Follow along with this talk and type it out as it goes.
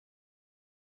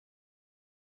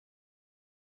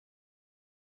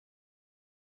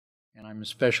and I'm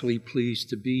especially pleased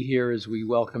to be here as we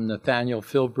welcome Nathaniel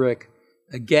Philbrick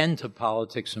again to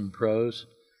Politics and Prose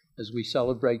as we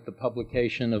celebrate the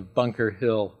publication of Bunker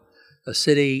Hill, A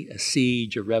City, a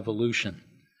Siege, a Revolution.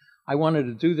 I wanted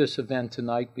to do this event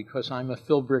tonight because I'm a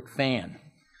Philbrick fan,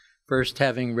 first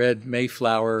having read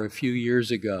Mayflower a few years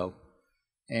ago.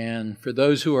 And for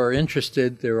those who are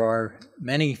interested, there are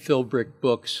many Philbrick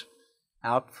books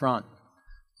out front.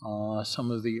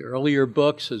 Some of the earlier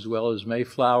books, as well as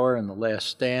Mayflower and The Last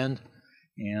Stand,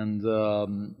 and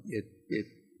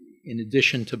in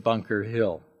addition to Bunker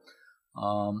Hill.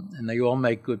 And they all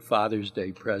make good Father's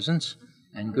Day presents,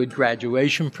 and good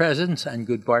graduation presents, and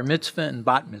good bar mitzvah and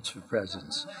bat mitzvah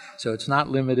presents. So it's not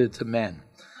limited to men.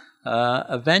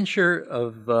 A venture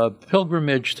of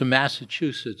pilgrimage to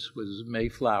Massachusetts was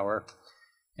Mayflower,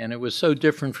 and it was so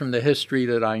different from the history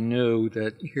that I knew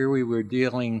that here we were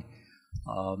dealing,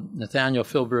 Nathaniel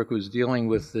Philbrick was dealing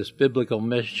with this biblical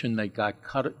mission that got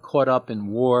caught up in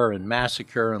war and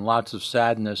massacre and lots of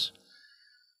sadness.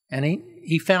 And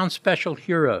he found special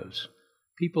heroes,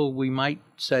 people we might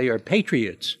say are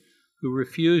patriots, who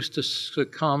refused to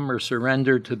succumb or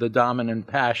surrender to the dominant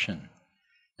passion.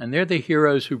 And they're the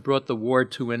heroes who brought the war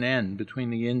to an end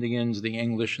between the Indians, the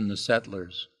English, and the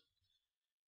settlers.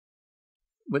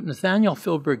 What Nathaniel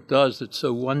Philbrick does that's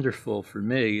so wonderful for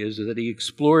me is that he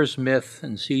explores myth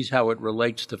and sees how it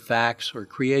relates to facts or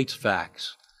creates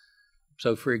facts.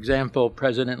 So, for example,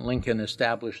 President Lincoln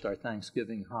established our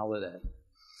Thanksgiving holiday.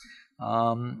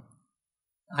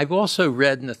 I've also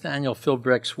read Nathaniel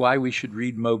Philbrick's Why We Should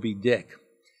Read Moby Dick,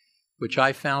 which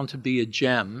I found to be a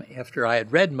gem after I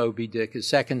had read Moby Dick a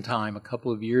second time a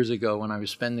couple of years ago when I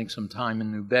was spending some time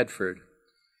in New Bedford.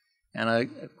 And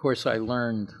of course, I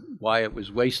learned why it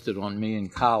was wasted on me in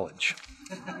college.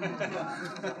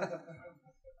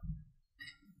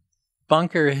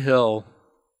 Bunker Hill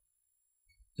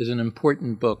is an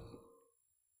important book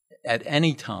at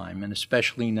any time, and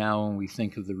especially now when we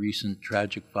think of the recent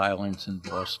tragic violence in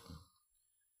Boston.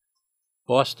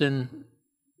 Boston,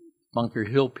 Bunker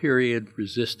Hill period,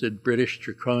 resisted British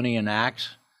draconian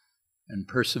acts and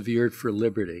persevered for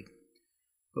liberty.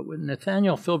 But what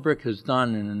Nathaniel Philbrick has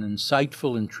done in an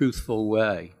insightful and truthful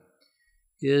way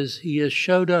is he has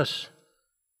showed us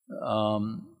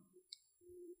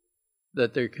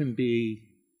that there can be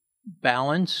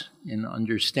balance in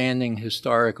understanding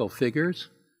historical figures.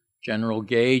 General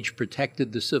Gage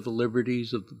protected the civil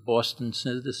liberties of the Boston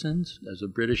citizens as a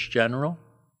British general.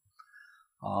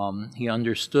 He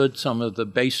understood some of the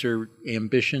baser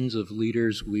ambitions of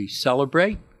leaders we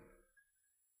celebrate.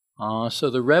 So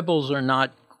the rebels are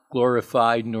not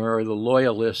glorified, nor are the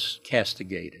loyalists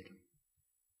castigated.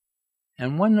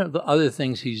 And one of the other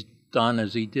things he's done,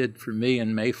 as he did for me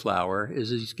in Mayflower,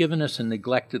 is he's given us a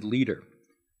neglected leader,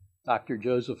 Dr.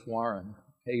 Joseph Warren,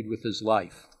 paid with his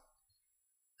life.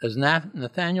 As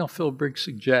Nathaniel Philbrick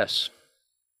suggests,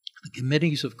 the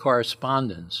committees of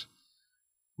correspondence,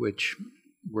 which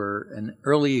were an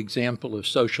early example of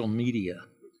social media,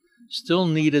 still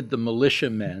needed the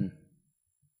militiamen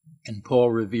and Paul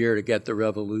Revere to get the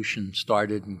revolution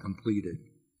started and completed.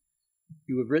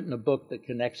 You have written a book that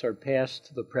connects our past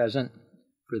to the present.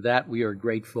 For that, we are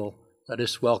grateful. Let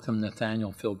us welcome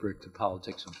Nathaniel Philbrick to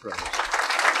Politics and Prose.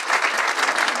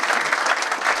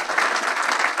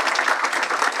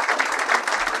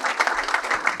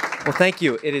 Well, thank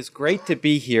you. It is great to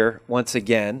be here once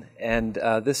again, and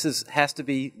this has to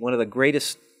be one of the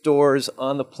greatest stores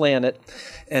on the planet,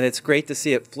 and it's great to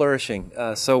see it flourishing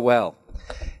so well.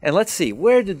 And let's see,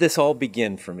 where did this all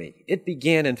begin for me? It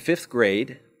began in 5th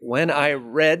grade when I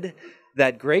read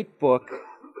that great book,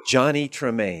 Johnny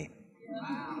Tremain.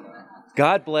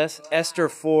 God bless Esther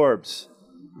Forbes.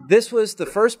 This was the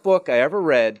first book I ever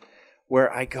read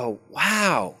where I go,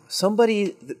 wow,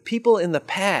 people in the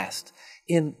past,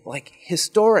 in like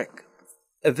historic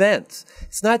events.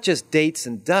 It's not just dates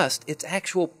and dust, it's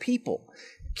actual people.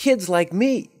 Kids like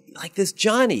me, like this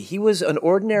Johnny. He was an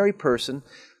ordinary person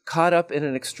caught up in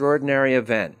an extraordinary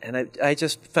event, and I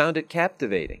just found it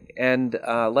captivating. And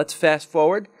let's fast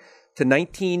forward to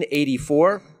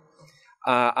 1984.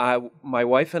 My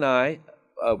wife and I,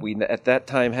 we at that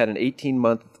time had an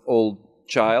 18-month-old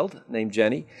child named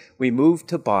Jenny. We moved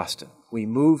to Boston. We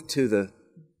moved to the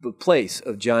place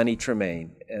of Johnny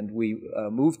Tremain, and we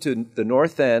moved to the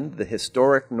North End, the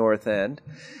historic North End.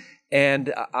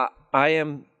 And I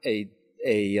am a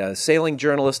sailing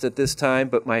journalist at this time,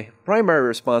 but my primary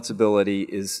responsibility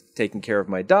is taking care of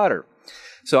my daughter.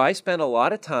 So I spent a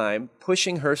lot of time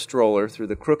pushing her stroller through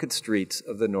the crooked streets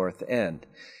of the North End.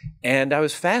 And I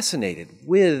was fascinated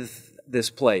with this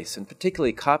place, and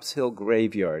particularly Copp's Hill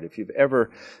Graveyard. If you've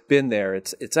ever been there,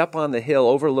 it's up on the hill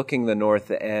overlooking the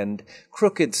north end.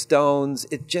 Crooked stones.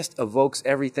 It just evokes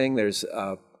everything. There's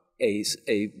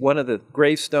one of the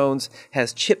gravestones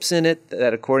has chips in it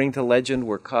that, according to legend,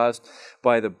 were caused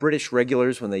by the British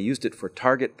regulars when they used it for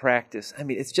target practice. I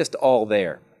mean, it's just all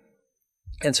there.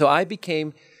 And so I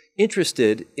became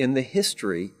interested in the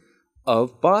history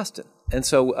of Boston. And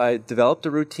so I developed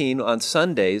a routine. On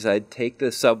Sundays, I'd take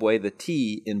the subway, the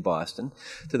T in Boston,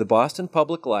 to the Boston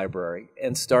Public Library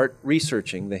and start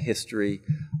researching the history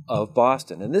of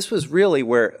Boston. And this was really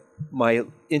where my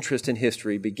interest in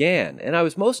history began. And I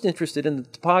was most interested in the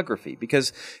topography,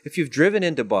 because if you've driven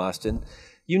into Boston,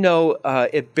 you know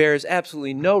it bears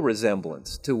absolutely no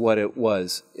resemblance to what it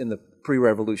was in the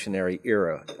pre-revolutionary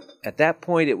era. At that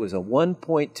point, it was a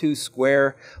 1.2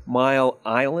 square mile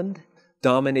island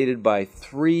dominated by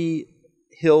 3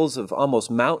 hills of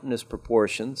almost mountainous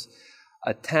proportions,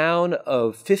 a town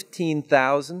of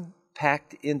 15,000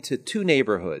 packed into 2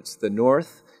 neighborhoods, the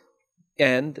north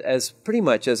end, as pretty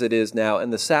much as it is now,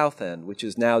 and the south end, which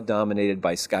is now dominated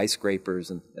by skyscrapers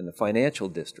and the financial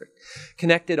district,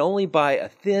 connected only by a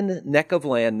thin neck of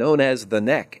land known as the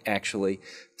Neck, actually,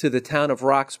 to the town of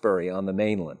Roxbury on the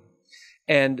mainland.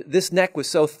 And this neck was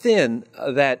so thin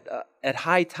that at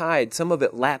high tide, some of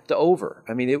it lapped over.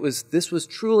 I mean, this was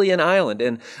truly an island,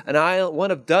 and an island, one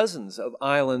of dozens of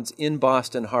islands in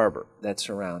Boston Harbor that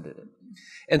surrounded it.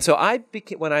 And so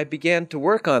when I began to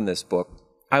work on this book,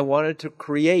 I wanted to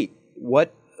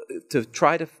to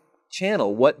try to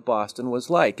channel what Boston was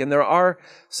like. And there are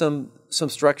some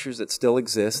structures that still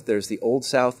exist. There's the Old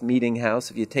South Meeting House.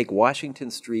 If you take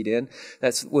Washington Street in,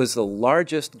 that was the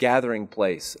largest gathering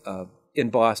place in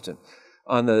Boston.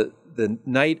 On the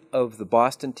night of the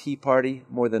Boston Tea Party,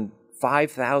 more than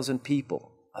 5,000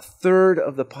 people, a third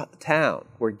of the town,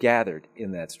 were gathered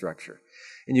in that structure.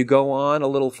 And you go on a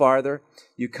little farther,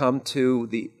 you come to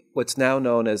what's now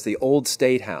known as the Old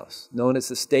State House, known as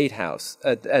the State House,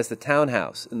 as the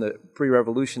Townhouse in the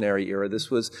pre-revolutionary era. This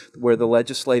was where the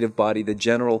legislative body, the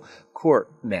General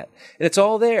Court, met. And it's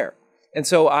all there. And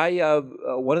so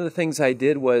one of the things I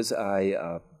did was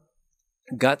I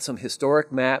got some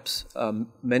historic maps,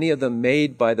 many of them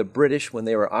made by the British when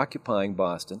they were occupying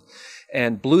Boston,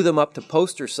 and blew them up to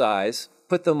poster size,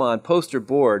 put them on poster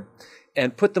board,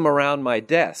 and put them around my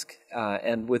desk.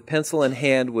 And with pencil in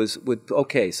hand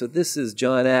okay, so this is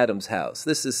John Adams' house,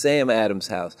 this is Sam Adams'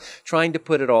 house, trying to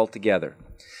put it all together.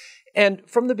 And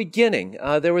from the beginning,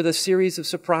 there were the series of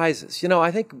surprises. You know,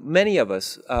 I think many of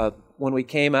us, when we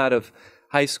came out of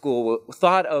high school,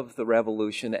 thought of the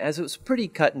revolution as it was pretty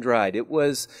cut and dried. It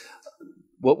was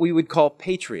what we would call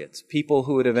patriots, people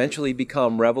who would eventually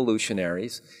become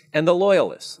revolutionaries, and the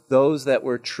loyalists, those that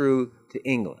were true to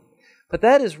England. But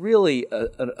that is really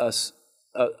a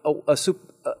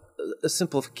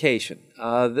simplification.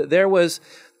 There was,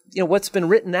 what's been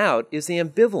written out is the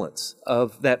ambivalence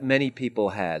that many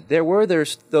people had.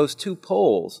 There's those 2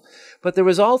 poles, but there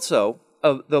was also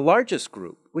the largest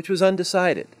group, which was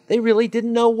undecided. They really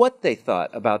didn't know what they thought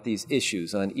about these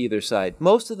issues on either side.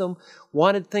 Most of them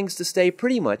wanted things to stay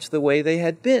pretty much the way they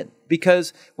had been,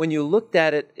 because when you looked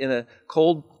at it in a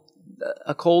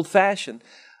cold fashion,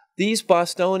 these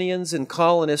Bostonians and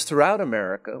colonists throughout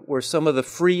America were some of the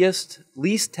freest,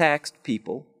 least taxed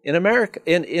people in America,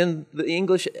 in the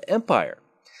English Empire.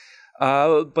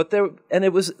 But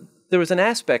there was an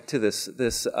aspect to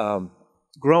this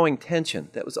growing tension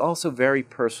that was also very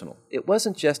personal. It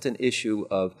wasn't just an issue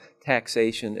of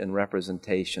taxation and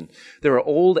representation. There were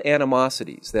old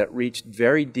animosities that reached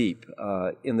very deep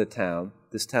in the town.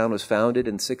 This town was founded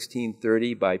in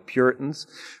 1630 by Puritans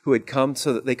who had come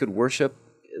so that they could worship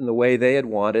in the way they had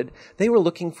wanted. They were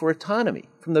looking for autonomy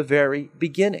from the very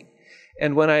beginning.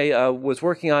 And when I was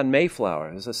working on Mayflower,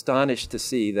 I was astonished to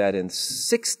see that in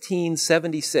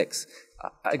 1676,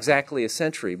 exactly a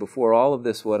century before all of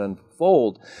this would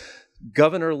unfold,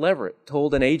 Governor Leverett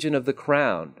told an agent of the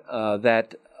Crown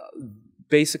that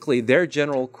basically their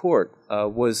general court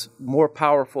was more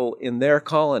powerful in their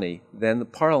colony than the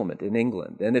Parliament in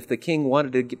England. And if the king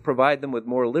wanted to provide them with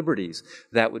more liberties,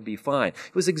 that would be fine.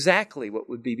 It was exactly what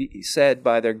would be said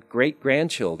by their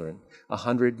great-grandchildren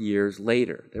 100 years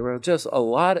later. There were just a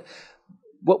lot of...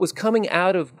 What was coming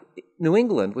out of New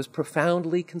England was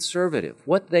profoundly conservative.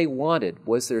 What they wanted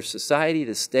was their society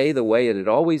to stay the way it had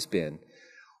always been,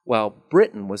 while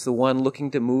Britain was the one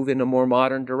looking to move in a more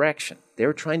modern direction. They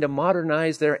were trying to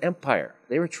modernize their empire.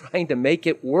 They were trying to make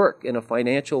it work in a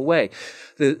financial way.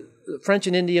 The French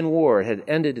and Indian War had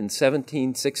ended in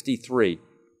 1763,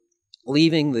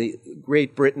 leaving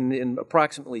Great Britain in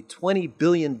approximately $20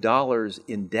 billion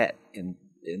in debt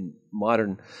in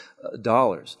modern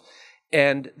dollars.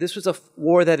 And this was a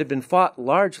war that had been fought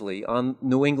largely on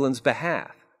New England's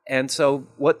behalf. And so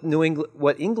what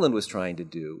England was trying to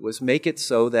do was make it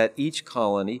so that each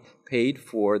colony paid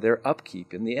for their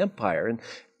upkeep in the empire. And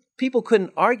people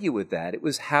couldn't argue with that. It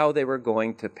was how they were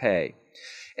going to pay.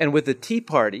 And with the Tea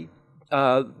Party,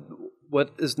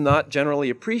 what is not generally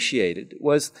appreciated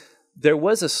was there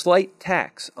was a slight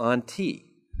tax on tea,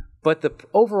 but the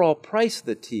overall price of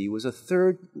the tea was a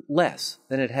third less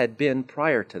than it had been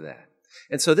prior to that.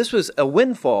 And so this was a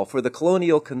windfall for the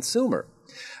colonial consumer.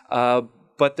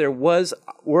 But there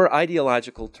were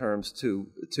ideological terms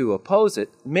to oppose it,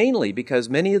 mainly because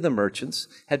many of the merchants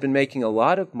had been making a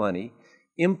lot of money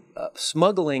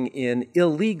smuggling in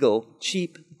illegal,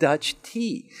 cheap Dutch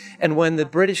tea. And when the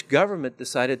British government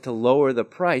decided to lower the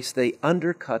price, they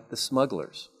undercut the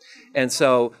smugglers. And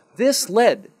so this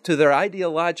led to their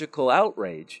ideological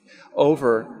outrage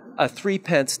over a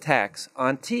 3-pence tax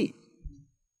on tea.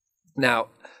 Now,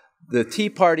 the Tea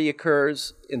Party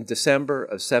occurs in December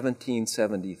of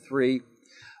 1773.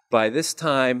 By this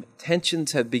time,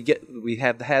 tensions have we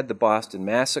have had the Boston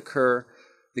Massacre,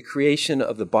 the creation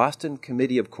of the Boston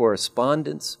Committee of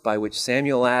Correspondence, by which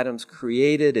Samuel Adams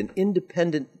created an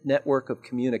independent network of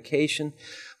communication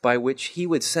by which he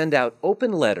would send out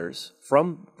open letters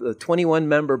from the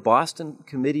 21-member Boston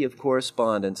Committee of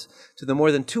Correspondence to the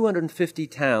more than 250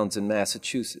 towns in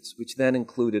Massachusetts, which then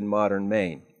included modern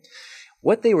Maine.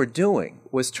 What they were doing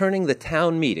was turning the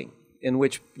town meeting, in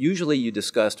which usually you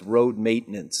discussed road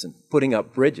maintenance and putting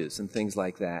up bridges and things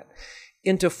like that,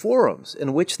 into forums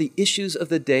in which the issues of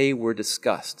the day were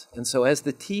discussed. And so as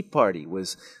the Tea Party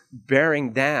was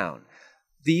bearing down,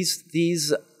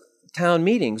 these town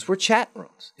meetings were chat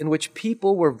rooms in which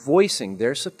people were voicing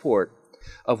their support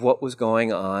of what was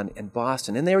going on in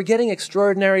Boston. And they were getting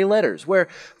extraordinary letters where,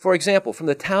 for example, from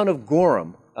the town of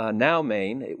Gorham, now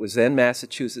Maine, it was then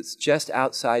Massachusetts, just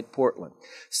outside Portland.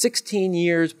 16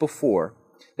 years before,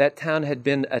 that town had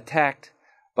been attacked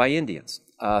by Indians.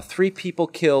 3 people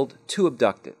killed, 2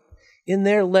 abducted. In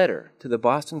their letter to the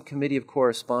Boston Committee of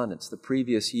Correspondence the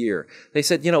previous year, they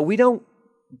said, we don't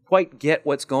quite get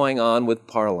what's going on with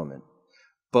Parliament,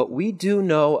 but we do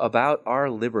know about our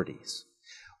liberties.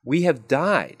 We have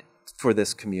died for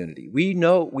this community. We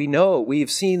know,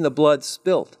 we've seen the blood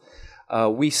spilt.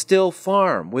 We still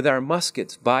farm with our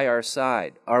muskets by our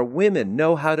side. Our women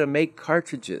know how to make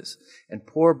cartridges and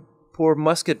pour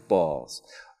musket balls.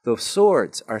 The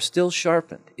swords are still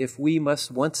sharpened if we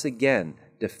must once again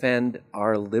defend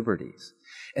our liberties.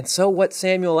 And so what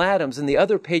Samuel Adams and the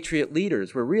other patriot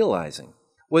leaders were realizing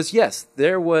was, yes,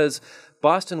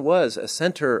 Boston was a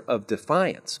center of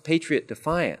defiance, patriot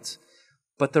defiance,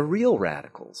 but the real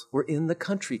radicals were in the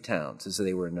country towns, as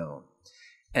they were known.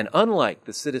 And unlike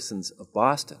the citizens of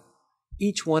Boston,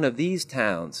 each one of these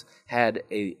towns had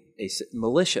a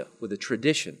militia with a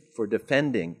tradition for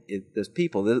defending those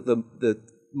people. The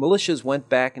militias went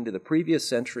back into the previous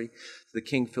century. The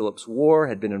King Philip's War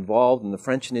had been involved in the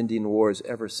French and Indian Wars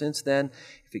ever since then.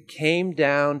 If it came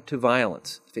down to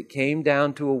violence, if it came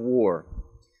down to a war,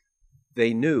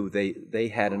 they knew they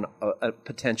had a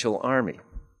potential army.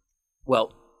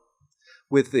 Well,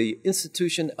 with the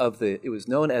institution of it was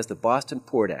known as the Boston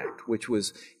Port Act, which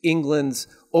was England's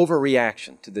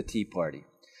overreaction to the Tea Party.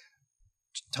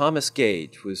 Thomas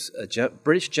Gage was a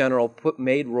British general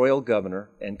made royal governor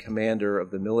and commander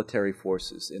of the military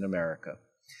forces in America.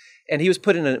 And he was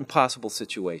put in an impossible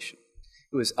situation.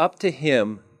 It was up to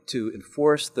him to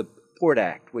enforce the Port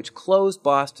Act, which closed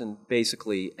Boston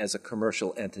basically as a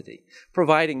commercial entity,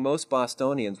 providing most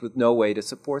Bostonians with no way to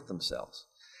support themselves.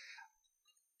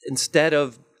 Instead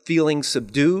of feeling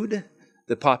subdued,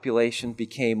 the population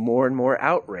became more and more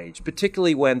outraged,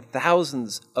 particularly when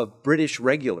thousands of British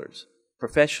regulars,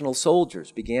 professional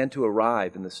soldiers, began to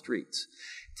arrive in the streets.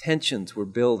 Tensions were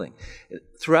building.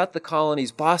 Throughout the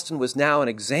colonies, Boston was now an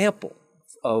example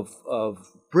of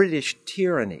British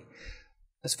tyranny.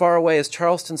 As far away as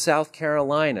Charleston, South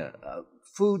Carolina,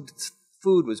 food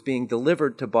was being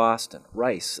delivered to Boston,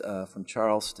 rice from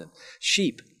Charleston,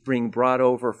 sheep being brought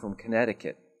over from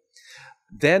Connecticut.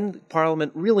 Then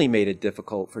Parliament really made it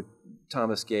difficult for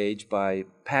Thomas Gage by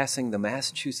passing the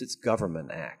Massachusetts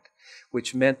Government Act,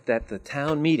 which meant that the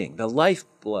town meeting, the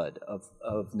lifeblood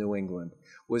of New England,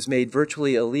 was made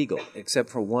virtually illegal except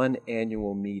for one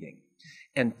annual meeting.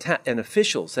 And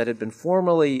officials that had been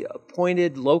formally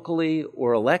appointed locally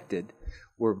or elected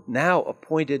were now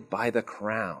appointed by the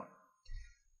Crown.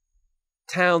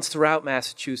 Towns throughout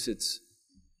Massachusetts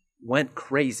went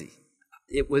crazy.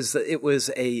 It was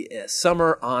a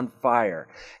summer on fire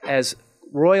as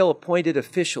royal appointed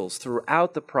officials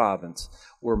throughout the province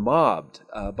were mobbed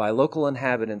by local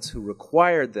inhabitants who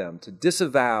required them to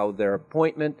disavow their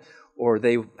appointment, or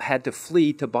they had to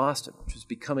flee to Boston, which was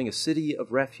becoming a city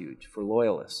of refuge for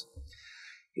loyalists.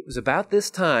 It was about this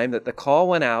time that the call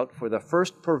went out for the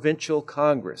first provincial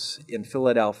Congress in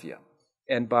Philadelphia.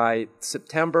 And by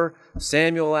September,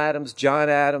 Samuel Adams, John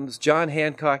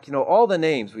Hancock, all the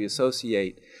names we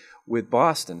associate with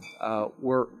Boston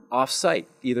were off-site,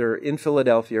 either in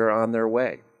Philadelphia or on their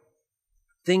way.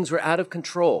 Things were out of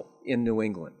control in New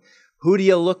England. Who do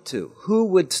you look to? Who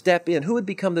would step in? Who would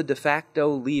become the de facto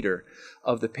leader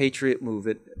of the Patriot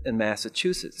movement in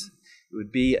Massachusetts? It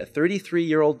would be a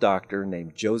 33-year-old doctor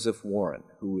named Joseph Warren,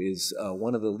 who is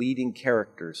one of the leading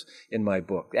characters in my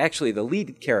book. Actually, the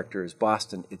lead character is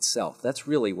Boston itself. That's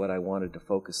really what I wanted to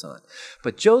focus on.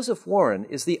 But Joseph Warren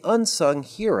is the unsung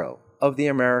hero of the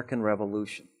American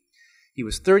Revolution. He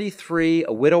was 33,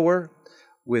 a widower,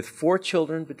 with 4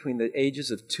 children between the ages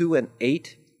of 2 and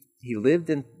 8. He lived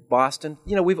in Boston.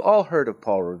 We've all heard of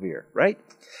Paul Revere, right?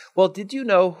 Well, did you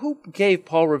know who gave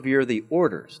Paul Revere the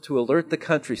orders to alert the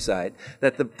countryside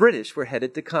that the British were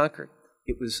headed to Concord?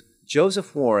 It was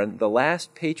Joseph Warren, the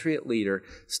last Patriot leader,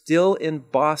 still in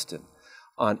Boston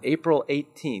on April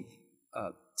 18th,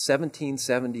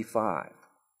 1775.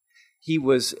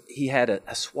 He had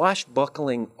a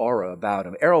swashbuckling aura about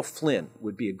him. Errol Flynn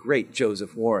would be a great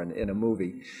Joseph Warren in a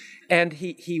movie. And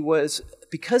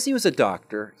because he was a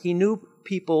doctor, he knew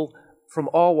people from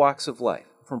all walks of life,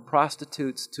 from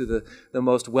prostitutes to the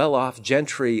most well-off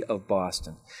gentry of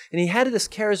Boston. And he had this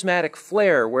charismatic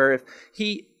flair where if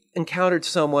he encountered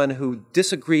someone who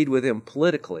disagreed with him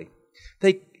politically,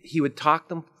 he would talk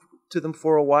to them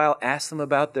for a while, ask them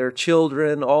about their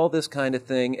children, all this kind of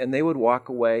thing, and they would walk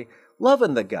away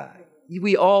loving the guy.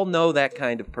 We all know that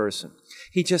kind of person.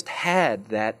 He just had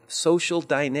that social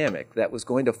dynamic that was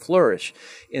going to flourish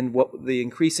in the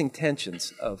increasing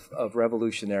tensions of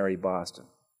revolutionary Boston.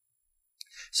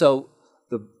 So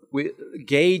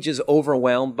Gage is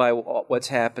overwhelmed by what's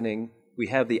happening. We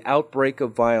have the outbreak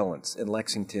of violence in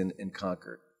Lexington and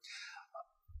Concord.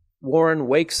 Warren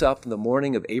wakes up in the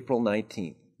morning of April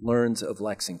 19th, learns of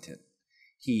Lexington.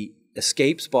 He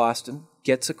escapes Boston,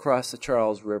 gets across the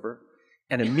Charles River,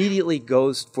 and immediately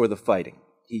goes for the fighting.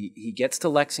 He gets to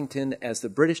Lexington as the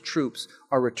British troops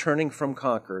are returning from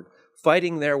Concord,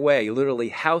 fighting their way, literally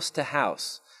house to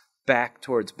house, back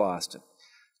towards Boston.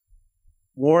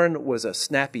 Warren was a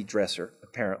snappy dresser,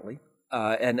 apparently,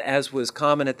 and as was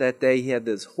common at that day, he had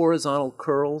those horizontal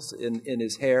curls in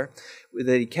his hair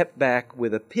that he kept back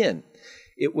with a pin.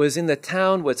 It was in the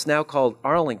town, what's now called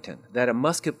Arlington, that a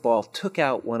musket ball took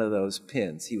out one of those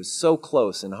pins. He was so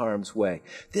close in harm's way.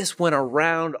 This went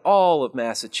around all of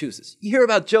Massachusetts. You hear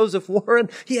about Joseph Warren?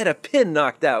 He had a pin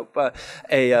knocked out by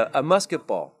a musket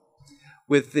ball.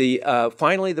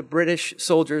 Finally, the British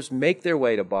soldiers make their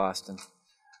way to Boston.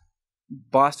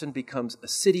 Boston becomes a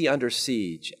city under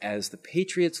siege as the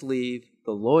Patriots leave,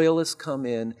 the Loyalists come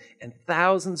in, and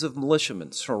thousands of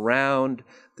militiamen surround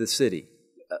the city,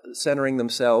 centering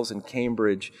themselves in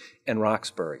Cambridge and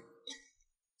Roxbury.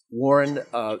 Warren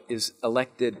is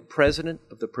elected president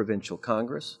of the Provincial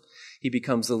Congress. He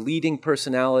becomes the leading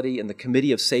personality in the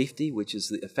Committee of Safety, which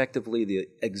is effectively the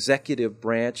executive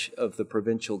branch of the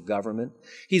provincial government.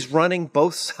 He's running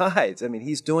both sides. I mean,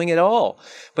 he's doing it all.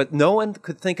 But no one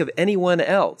could think of anyone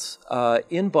else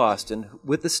in Boston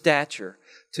with the stature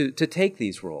to take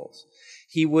these roles.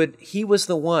 He was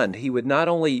the one. He would not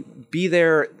only be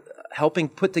there helping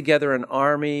put together an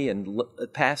army and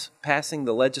passing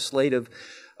the legislative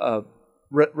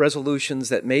resolutions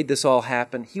that made this all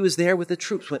happen. He was there with the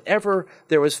troops. Whenever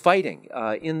there was fighting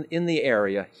in the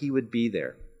area, he would be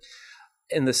there.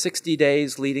 In the 60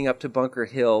 days leading up to Bunker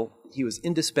Hill, he was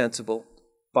indispensable.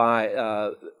 By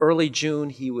early June,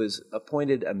 he was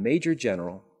appointed a major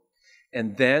general.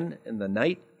 And then, in the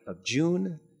night of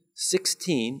June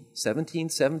 16,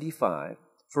 1775,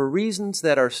 for reasons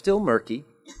that are still murky,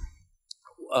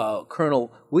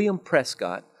 Colonel William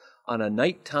Prescott, on a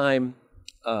nighttime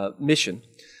mission,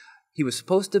 he was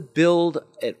supposed to build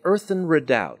an earthen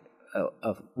redoubt,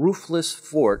 a roofless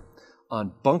fort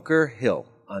on Bunker Hill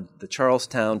on the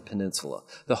Charlestown Peninsula.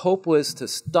 The hope was to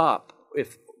stop,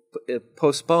 if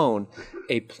postpone,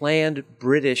 a planned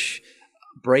British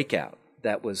breakout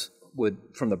that would,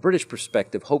 from the British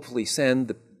perspective, hopefully send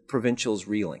the provincials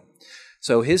reeling.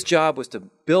 So his job was to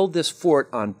build this fort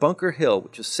on Bunker Hill,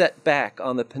 which was set back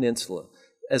on the peninsula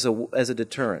as a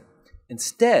deterrent.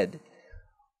 Instead,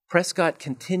 Prescott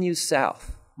continues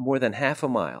south more than half a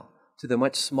mile to the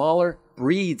much smaller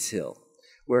Breed's Hill,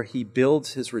 where he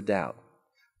builds his redoubt.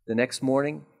 The next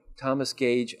morning, Thomas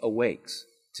Gage awakes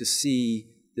to see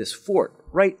this fort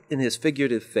right in his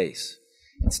figurative face.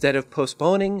 Instead of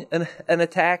postponing an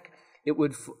attack, it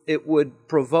would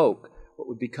provoke what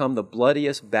would become the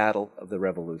bloodiest battle of the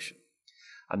Revolution.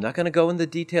 I'm not going to go into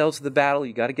the details of the battle.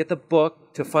 You got to get the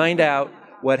book to find out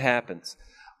what happens.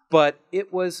 But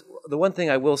it was, the one thing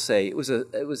I will say, it was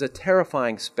a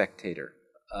terrifying spectator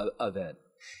event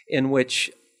in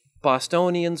which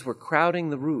Bostonians were crowding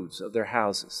the roofs of their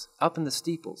houses, up in the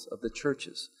steeples of the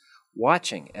churches,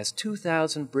 watching as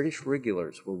 2,000 British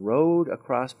regulars were rowed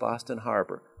across Boston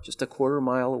Harbor, just a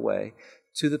quarter-mile away,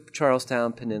 to the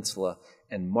Charlestown Peninsula,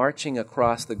 and marching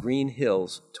across the green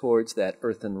hills towards that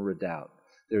earthen redoubt.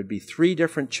 There would be 3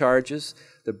 different charges.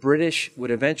 The British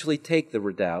would eventually take the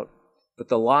redoubt, but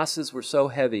the losses were so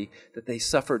heavy that they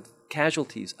suffered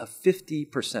casualties of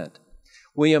 50%.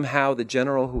 William Howe, the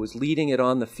general who was leading it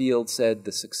on the field, said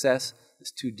the success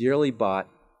is too dearly bought.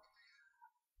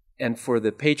 And for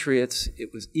the Patriots, it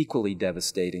was equally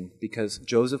devastating because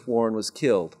Joseph Warren was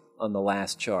killed on the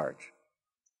last charge.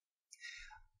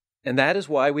 And that is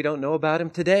why we don't know about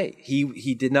him today.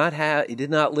 He did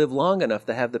not live long enough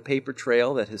to have the paper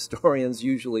trail that historians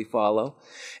usually follow.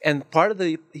 And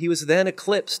he was then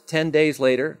eclipsed 10 days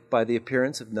later by the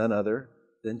appearance of none other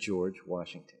than George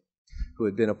Washington, who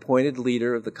had been appointed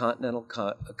leader of the Continental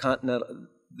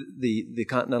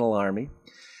Army.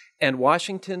 And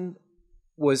Washington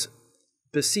was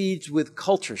besieged with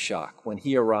culture shock when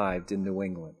he arrived in New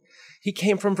England. He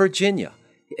came from Virginia.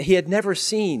 He had never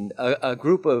seen a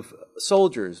group of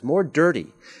soldiers more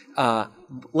dirty,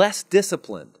 less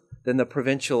disciplined than the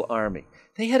provincial army.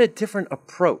 They had a different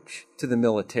approach to the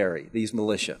military, these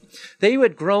militia. They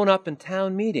had grown up in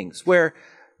town meetings where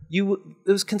there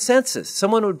was consensus.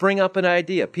 Someone would bring up an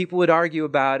idea, people would argue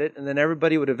about it, and then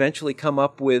everybody would eventually come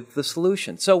up with the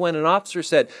solution. So when an officer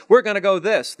said, "We're going to go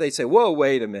this," they'd say, "Whoa,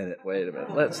 wait a minute.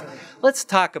 Let's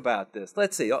talk about this.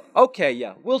 Let's see. Okay,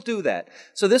 yeah, we'll do that."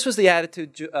 So this was the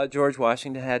attitude George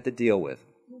Washington had to deal with.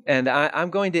 And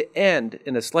I'm going to end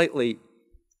in a slightly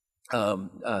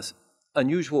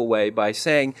unusual way by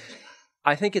saying,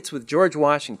 I think it's with George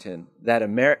Washington that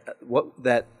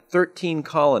that 13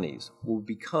 colonies will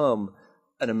become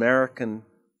an American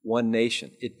one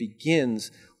nation. It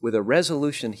begins with a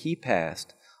resolution he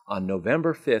passed on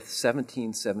November 5th,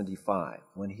 1775,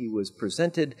 when he was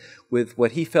presented with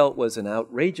what he felt was an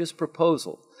outrageous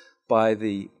proposal by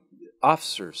the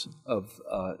officers of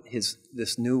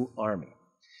this new army.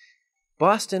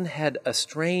 Boston had a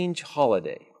strange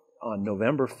holiday on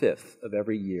November 5th of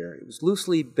every year. It was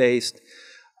loosely based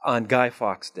on Guy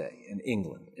Fawkes Day in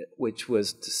England, which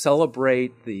was to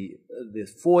celebrate the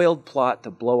foiled plot to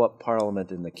blow up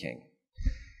Parliament and the King.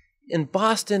 In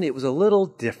Boston, it was a little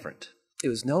different. It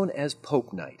was known as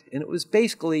Pope Night, and it was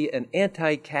basically an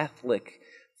anti-Catholic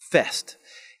fest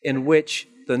in which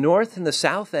the North and the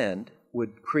South End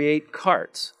would create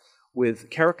carts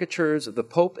with caricatures of the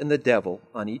Pope and the Devil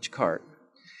on each cart,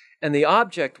 and the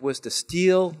object was to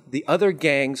steal the other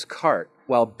gang's cart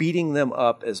while beating them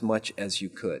up as much as you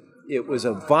could. It was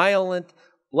a violent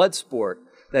blood sport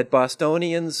that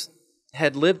Bostonians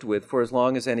had lived with for as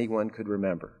long as anyone could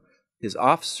remember. His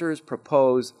officers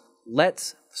proposed,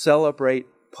 "Let's celebrate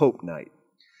Pope Night."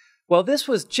 Well, this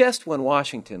was just when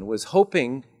Washington was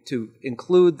hoping to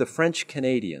include the French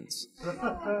Canadians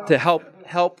to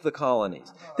help the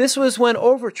colonies. This was when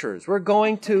overtures were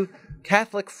going to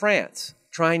Catholic France,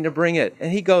 trying to bring it.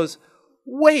 And he goes,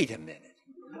 "Wait a minute."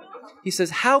 He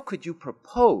says, "How could you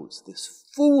propose this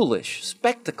foolish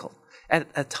spectacle at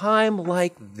a time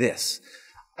like this?"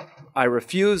 I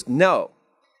refused, no.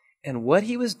 And what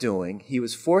he was doing, he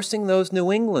was forcing those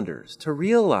New Englanders to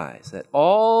realize that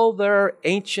all their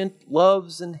ancient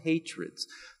loves and hatreds,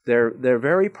 their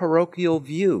very parochial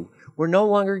view, were no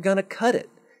longer going to cut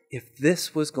it if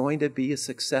this was going to be a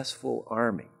successful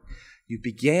army. You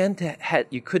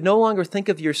could no longer think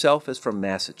of yourself as from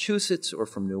Massachusetts or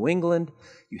from New England.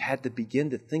 You had to begin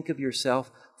to think of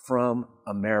yourself from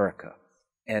America.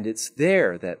 And it's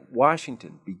there that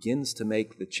Washington begins to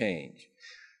make the change.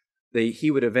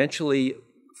 He would eventually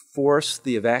force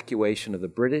the evacuation of the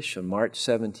British on March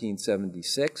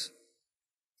 1776,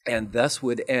 and thus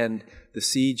would end the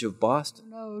siege of Boston.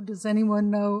 No, does anyone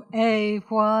know,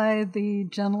 why the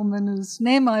gentleman whose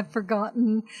name I've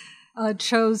forgotten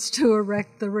chose to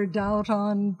erect the redoubt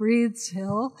on Breed's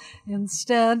Hill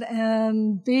instead,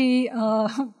 and B,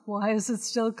 why is it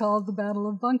still called the Battle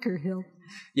of Bunker Hill?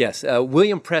 Yes,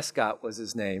 William Prescott was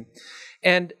his name.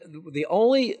 And the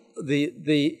only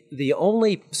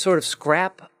sort of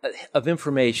scrap of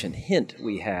information, hint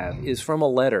we have, is from a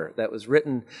letter that was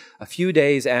written a few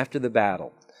days after the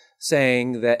battle,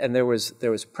 saying that, and there was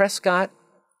Prescott,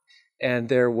 and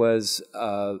there was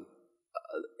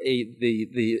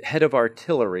the head of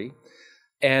artillery,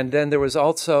 and then there was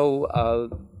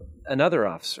also another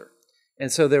officer.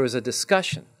 And so there was a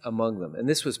discussion among them, and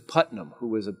this was Putnam, who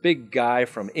was a big guy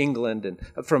from England and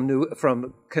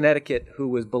from Connecticut, who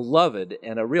was beloved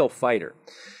and a real fighter.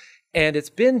 And it's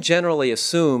been generally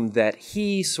assumed that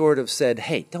he sort of said,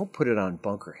 hey, don't put it on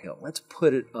Bunker Hill. Let's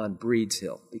put it on Breed's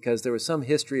Hill, because there was some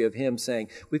history of him saying,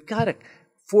 we've got to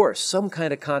force some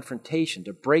kind of confrontation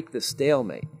to break the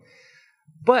stalemate.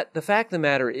 But the fact of the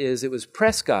matter is, it was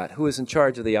Prescott who was in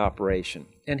charge of the operation,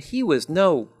 and he was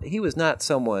no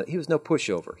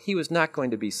pushover. He was not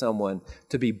going to be someone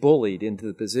to be bullied into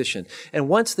the position. And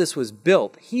once this was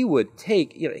built, he would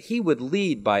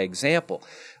lead by example.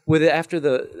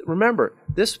 Remember,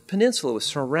 this peninsula was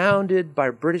surrounded by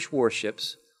British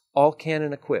warships, all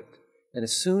cannon equipped. And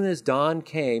as soon as dawn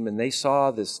came and they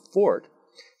saw this fort,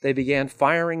 they began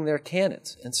firing their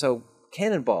cannons. And so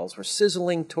cannonballs were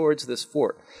sizzling towards this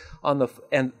fort.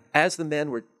 And as the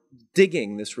men were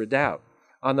digging this redoubt,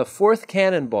 on the fourth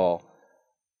cannonball,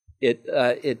 it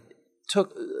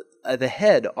took the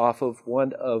head off of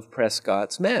one of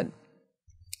Prescott's men.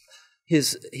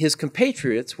 His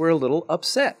compatriots were a little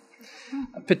upset,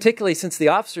 particularly since the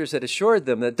officers had assured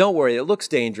them that, don't worry, it looks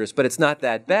dangerous, but it's not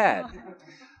that bad.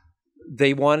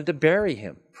 They wanted to bury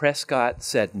him. Prescott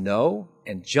said no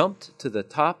and jumped to the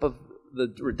top of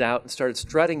the redoubt and started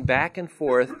strutting back and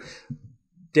forth,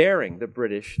 daring the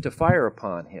British to fire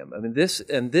upon him. I mean,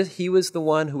 he was the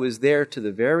one who was there to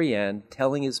the very end,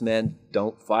 telling his men,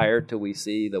 don't fire till we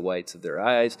see the whites of their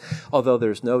eyes. Although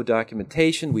there's no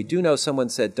documentation, we do know someone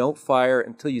said, don't fire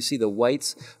until you see the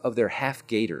whites of their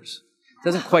half-gaiters. It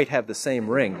doesn't quite have the same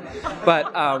ring.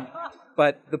 But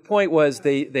the point was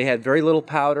they had very little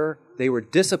powder. They were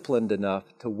disciplined enough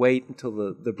to wait until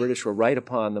the British were right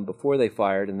upon them before they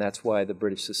fired, and that's why the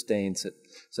British sustained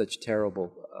such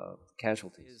terrible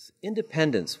casualties.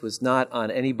 Independence was not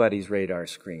on anybody's radar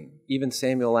screen. Even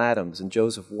Samuel Adams and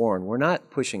Joseph Warren were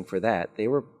not pushing for that. They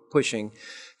were pushing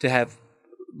to have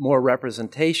more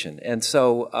representation. And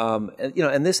so,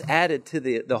 and this added to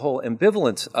the whole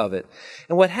ambivalence of it.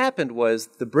 And what happened was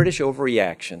the British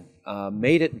overreaction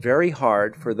made it very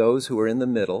hard for those who were in the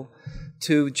middle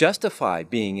to justify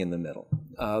being in the middle.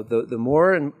 The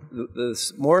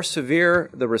more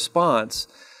severe the response,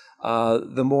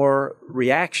 the more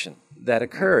reaction that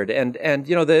occurred. And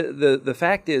the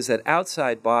fact is that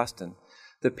outside Boston,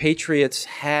 the Patriots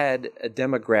had a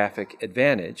demographic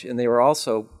advantage, and they were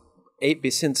also,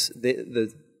 since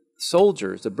the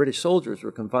British soldiers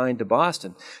were confined to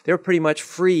Boston, they were pretty much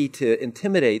free to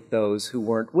intimidate those who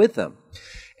weren't with them.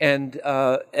 And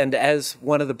as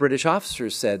one of the British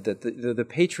officers said, that the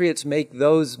Patriots make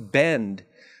those bend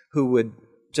who would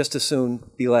just as soon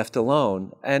be left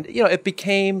alone. And, it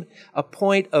became a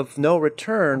point of no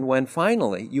return when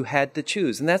finally you had to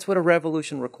choose. And that's what a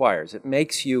revolution requires. It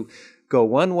makes you go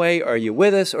one way: are you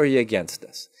with us or are you against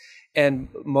us? And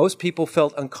most people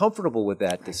felt uncomfortable with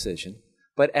that decision.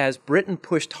 But as Britain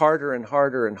pushed harder and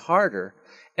harder and harder,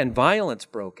 and violence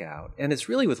broke out, and it's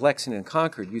really with Lexington and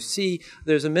Concord. You see,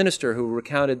 there's a minister who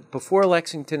recounted, before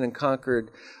Lexington and Concord,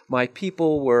 my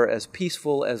people were as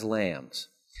peaceful as lambs.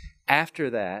 After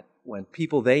that, when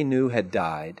people they knew had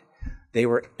died, they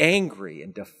were angry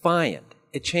and defiant.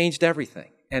 It changed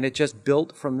everything, and it just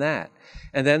built from that.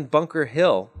 And then Bunker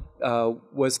Hill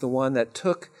was the one that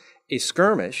took a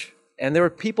skirmish, and there were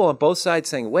people on both sides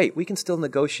saying, wait, we can still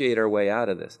negotiate our way out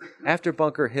of this. After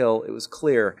Bunker Hill, it was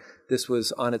clear this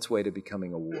was on its way to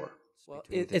becoming a war. Well,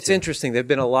 it's interesting. There have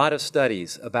been a lot of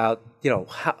studies about,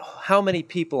 how many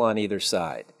people on either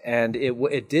side. And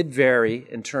it did vary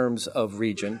in terms of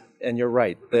region. And you're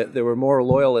right, there were more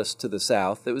loyalists to the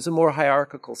South. It was a more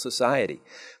hierarchical society,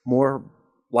 more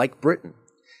like Britain.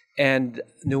 And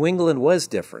New England was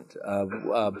different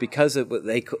because it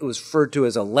was referred to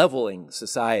as a leveling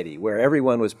society where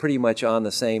everyone was pretty much on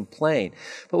the same plane.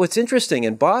 But what's interesting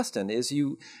in Boston is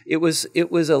it was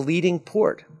a leading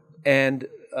port, and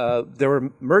there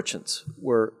were merchants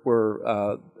were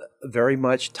very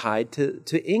much tied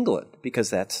to England because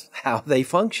that's how they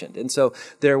functioned, and so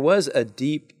there was a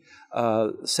deep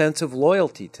sense of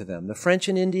loyalty to them. The French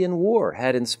and Indian War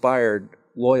had inspired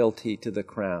loyalty to the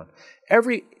crown.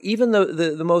 Even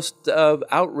the most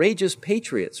outrageous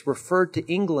patriots referred to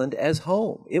England as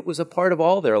home. It was a part of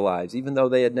all their lives, even though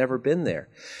they had never been there.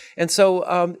 And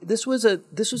so this was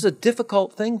a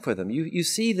difficult thing for them. You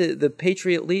see the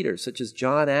patriot leaders such as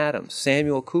John Adams,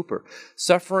 Samuel Cooper,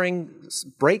 suffering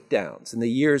breakdowns in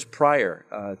the years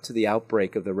prior to the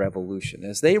outbreak of the Revolution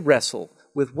as they wrestle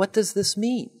with what does this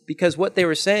mean? Because what they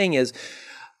were saying is,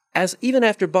 even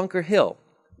after Bunker Hill,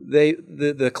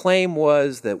 the claim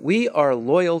was that we are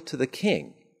loyal to the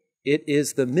king. It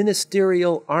is the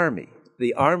ministerial army,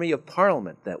 the army of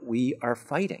Parliament, that we are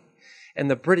fighting. And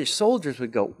the British soldiers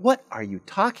would go, what are you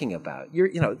talking about?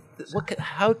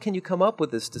 How can you come up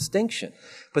with this distinction?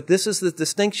 But this is the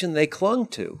distinction they clung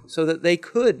to so that they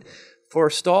could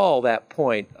forestall that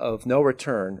point of no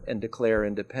return and declare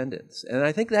independence. And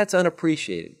I think that's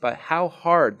unappreciated by how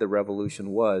hard the revolution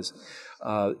was,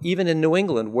 even in New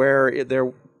England, where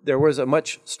there was a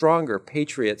much stronger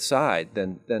patriot side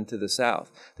than to the South.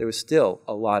 There was still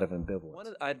a lot of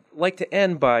ambivalence. I'd like to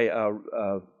end by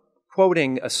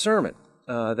quoting a sermon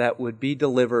that would be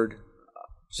delivered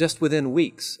just within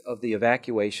weeks of the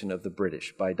evacuation of the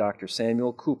British by Dr.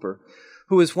 Samuel Cooper,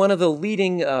 who was one of the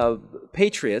leading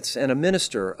patriots and a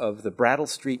minister of the Brattle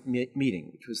Street meeting,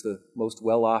 which was the most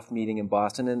well-off meeting in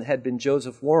Boston and had been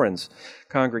Joseph Warren's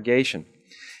congregation.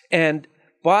 And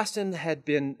Boston had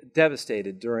been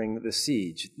devastated during the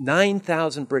siege.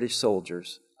 9,000 British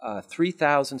soldiers,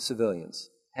 3,000 civilians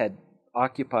had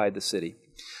occupied the city.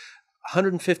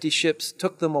 150 ships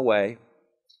took them away,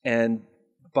 and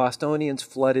Bostonians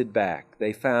flooded back.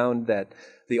 They found that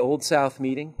the Old South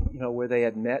meeting, where they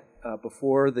had met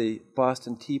before the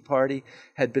Boston Tea Party,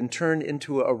 had been turned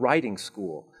into a writing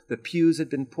school. The pews had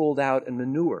been pulled out and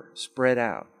manure spread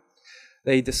out.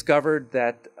 They discovered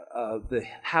that the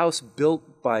house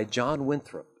built by John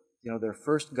Winthrop, their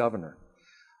first governor,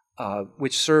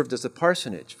 which served as a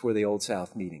parsonage for the Old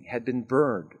South meeting, had been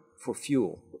burned for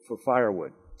fuel, for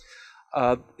firewood.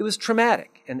 It was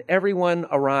traumatic, and everyone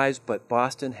arrived, but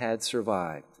Boston had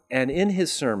survived. And in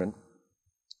his sermon,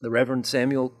 the Reverend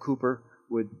Samuel Cooper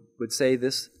would say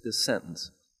this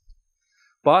sentence: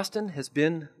 Boston has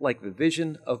been like the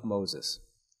vision of Moses,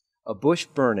 a bush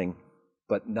burning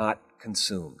but not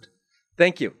consumed.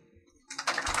 Thank you.